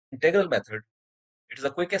Integral method, it is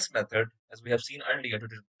the quickest method, as we have seen earlier, to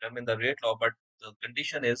determine the rate law, but the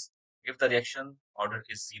condition is if the reaction order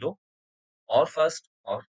is zero or first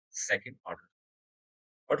or second order.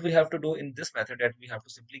 What we have to do in this method that we have to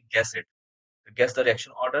simply guess it. To guess the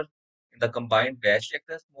reaction order in the combined batch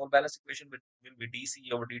reactor mole balance equation will be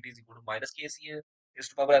dCA over dt is equal to minus Kca is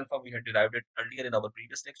to power alpha. We had derived it earlier in our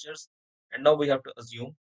previous lectures. And now we have to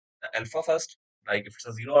assume the alpha first, like if it's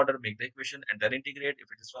a zero order, make the equation and then integrate.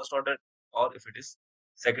 If it is first order or if it is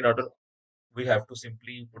second order, we have to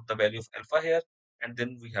simply put the value of alpha here and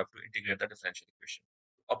then we have to integrate the differential equation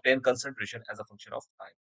to obtain concentration as a function of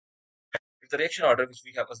time. If the reaction order which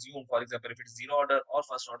we have assumed, for example, if it is zero order or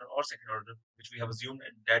first order or second order, which we have assumed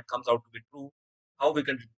and that comes out to be true, how we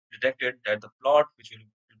can detect it that the plot which will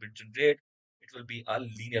be generated, it will be a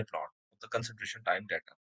linear plot of the concentration time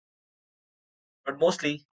data. But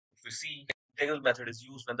mostly, if we see, integral method is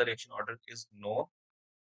used when the reaction order is known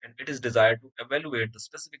and it is desired to evaluate the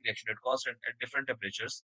specific reaction rate constant at different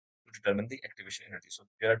temperatures to determine the activation energy. So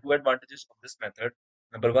there are two advantages of this method.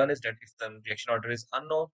 Number one is that if the reaction order is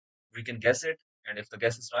unknown, we can guess it, and if the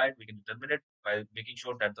guess is right, we can determine it by making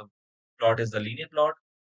sure that the plot is the linear plot.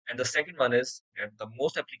 And the second one is that the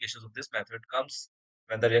most applications of this method comes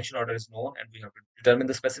when the reaction order is known and we have to determine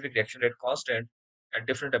the specific reaction rate constant at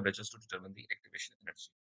different temperatures to determine the activation energy.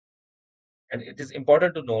 And it is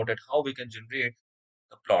important to know that how we can generate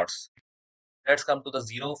the plots. Let's come to the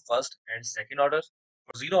zero, first, and second order.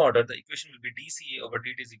 For zero order, the equation will be dCA over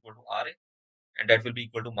dt is equal to Ra, and that will be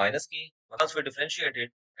equal to minus K. Once we differentiate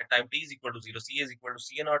it, at time t is equal to 0, Ca is equal to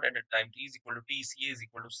Ca naught, and at time t is equal to T, Ca is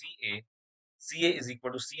equal to Ca. Ca is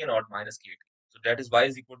equal to Ca naught minus Kt. So that is y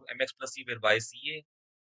is equal to mx plus c, where y is Ca,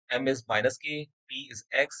 m is minus K, T is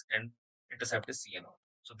x, and intercept is Ca naught.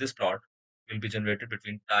 So this plot will be generated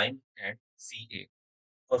between time and Ca.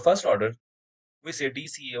 For first order, we say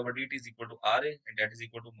dCA over dt is equal to Ra, and that is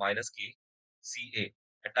equal to minus K Ca.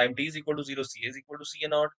 At time t is equal to 0, Ca is equal to Ca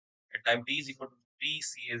naught. At time t is equal to T,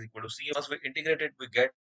 Ca is equal to Ca. Once we integrate it, we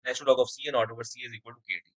get natural log of Ca naught over Ca is equal to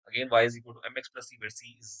Kt. Again, y is equal to mx plus c, where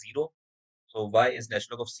c is 0. So y is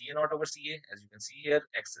natural log of Ca naught over Ca. As you can see here,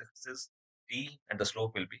 x-axis t and the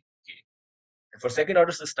slope will be K. And for second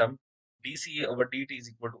order system, dCA over dt is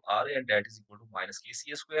equal to Ra, and that is equal to minus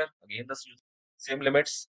Kca square. Again, the same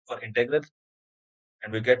limits for integral,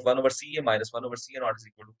 and we get 1 over Ca minus 1 over Ca naught is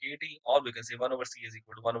equal to Kt, or we can say 1 over Ca is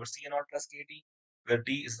equal to 1 over Ca naught plus Kt, where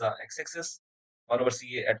t is the x-axis, 1 over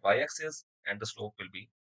Ca at y-axis, and the slope will be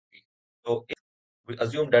t. So if we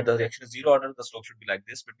assume that the reaction is zero order, the slope should be like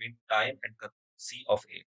this between time and C of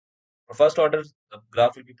A. For first order, the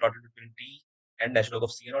graph will be plotted between t and natural log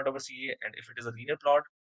of Ca naught over Ca, and if it is a linear plot,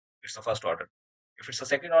 it's the first order. If it's a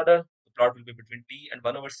second order, the plot will be between t and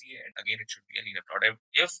 1 over Ca, and again it should be a linear plot. And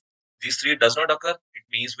if these three does not occur, it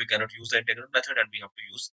means we cannot use the integral method and we have to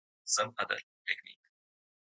use some other technique.